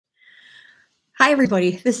Hi,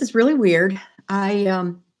 everybody. This is really weird. I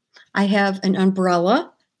have an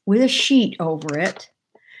umbrella with a sheet over it,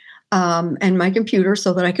 and my computer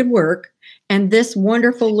so that I could work, and this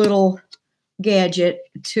wonderful little gadget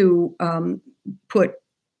to put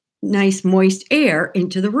nice moist air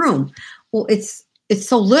into the room. Well, it's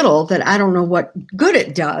so little that I don't know what good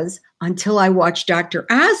it does until I watched Dr.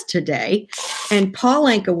 Oz today, and Paul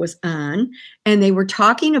Anka was on, and they were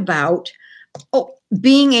talking about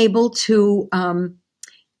being able to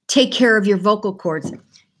take care of your vocal cords.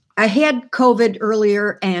 I had COVID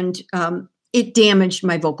earlier, and it damaged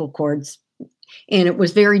my vocal cords, and it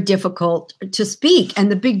was very difficult to speak. And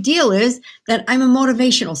the big deal is that I'm a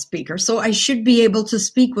motivational speaker, so I should be able to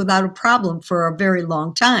speak without a problem for a very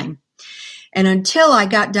long time. And until I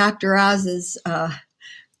got Dr. Oz's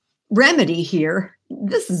remedy here,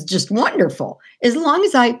 this is just wonderful. As long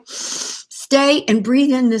as I stay and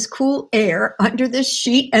breathe in this cool air under this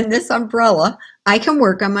sheet and this umbrella, I can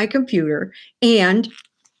work on my computer. And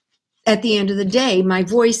at the end of the day, my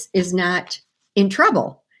voice is not in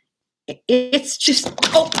trouble. It's just,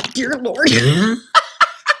 oh, dear Lord.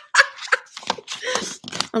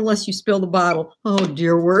 Unless you spill the bottle. Oh,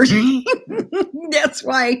 dear word. That's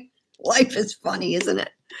why life is funny, isn't it?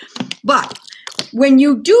 But when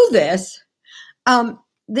you do this,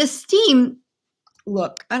 this steam,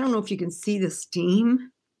 look, I don't know if you can see the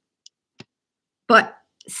steam, but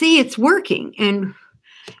see, it's working.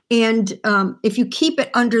 And if you keep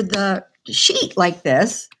it under the sheet like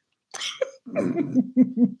this,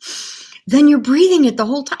 then you're breathing it the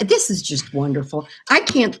whole time. This is just wonderful. I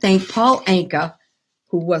can't thank Paul Anka,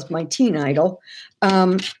 who was my teen idol,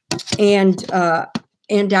 and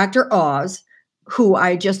Dr. Oz, who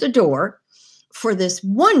I just adore, for this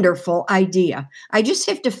wonderful idea. I just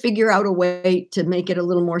have to figure out a way to make it a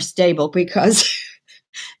little more stable because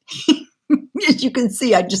as you can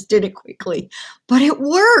see, I just did it quickly, but it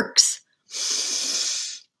works.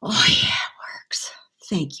 Oh yeah, it works.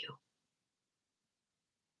 Thank you.